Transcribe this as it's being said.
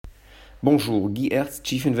Bonjour, Guy Hertz,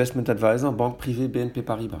 Chief Investment Advisor, banque privée BNP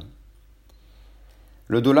Paribas.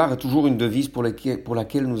 Le dollar est toujours une devise pour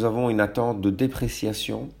laquelle nous avons une attente de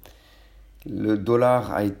dépréciation. Le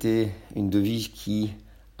dollar a été une devise qui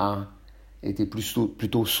a été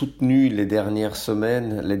plutôt soutenue les dernières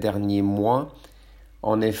semaines, les derniers mois.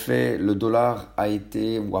 En effet, le dollar a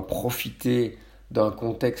été ou a profité d'un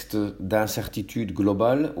contexte d'incertitude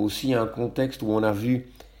globale, aussi un contexte où on a vu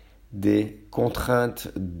des contraintes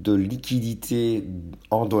de liquidité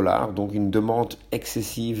en dollars, donc une demande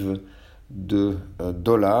excessive de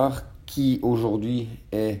dollars qui aujourd'hui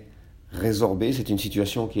est résorbée. C'est une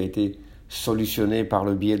situation qui a été solutionnée par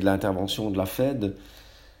le biais de l'intervention de la Fed.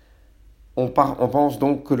 On pense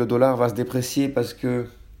donc que le dollar va se déprécier parce que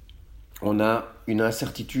on a une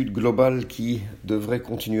incertitude globale qui devrait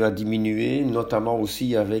continuer à diminuer, notamment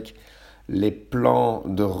aussi avec les plans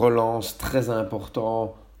de relance très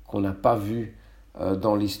importants qu'on n'a pas vus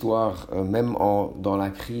dans l'histoire, même dans la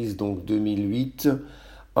crise donc 2008,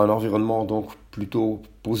 un environnement donc plutôt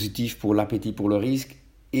positif pour l'appétit pour le risque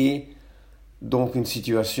et donc une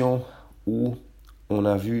situation où on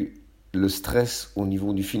a vu le stress au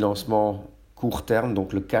niveau du financement court terme,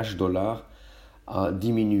 donc le cash dollar, a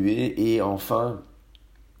diminué et enfin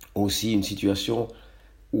aussi une situation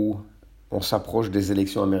où on s'approche des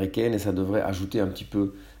élections américaines et ça devrait ajouter un petit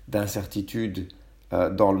peu d'incertitude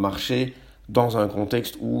dans le marché dans un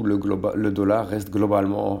contexte où le dollar reste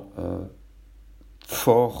globalement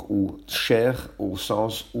fort ou cher au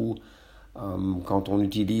sens où quand on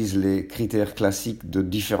utilise les critères classiques de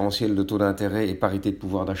différentiel de taux d'intérêt et parité de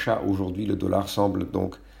pouvoir d'achat, aujourd'hui le dollar semble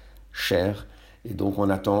donc cher et donc on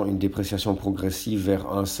attend une dépréciation progressive vers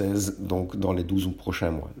 1,16 donc dans les 12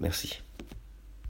 prochains mois. Merci.